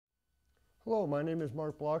Hello, my name is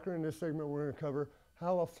Mark Blocker. In this segment we're going to cover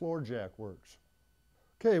how a floor jack works.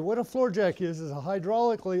 Okay, what a floor jack is a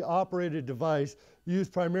hydraulically operated device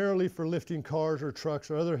used primarily for lifting cars or trucks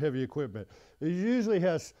or other heavy equipment. It usually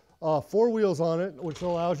has 4 wheels on it, which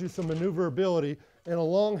allows you some maneuverability, and a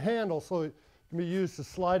long handle so it can be used to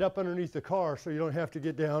slide up underneath the car so you don't have to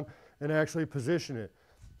get down and actually position it.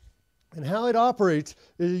 And how it operates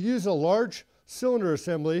is you use a large cylinder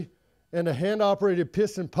assembly and a hand-operated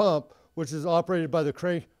piston pump, which is operated by the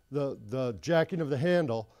crank, the jacking of the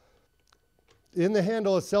handle. In the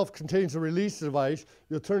handle itself contains a release device.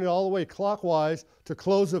 You'll turn it all the way clockwise to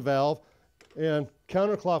close the valve and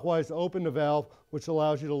counterclockwise to open the valve, which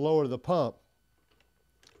allows you to lower the pump.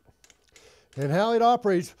 And how it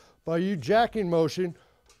operates, by you jacking motion,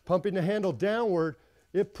 pumping the handle downward,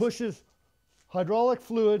 it pushes hydraulic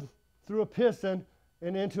fluid through a piston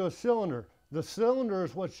and into a cylinder. The cylinder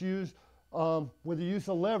is what's used with the use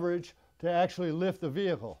of leverage to actually lift the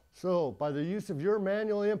vehicle. So by the use of your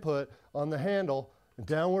manual input on the handle and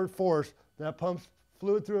downward force, that pumps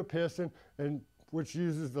fluid through a piston, and which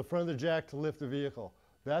uses the front of the jack to lift the vehicle.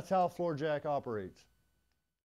 That's how a floor jack operates.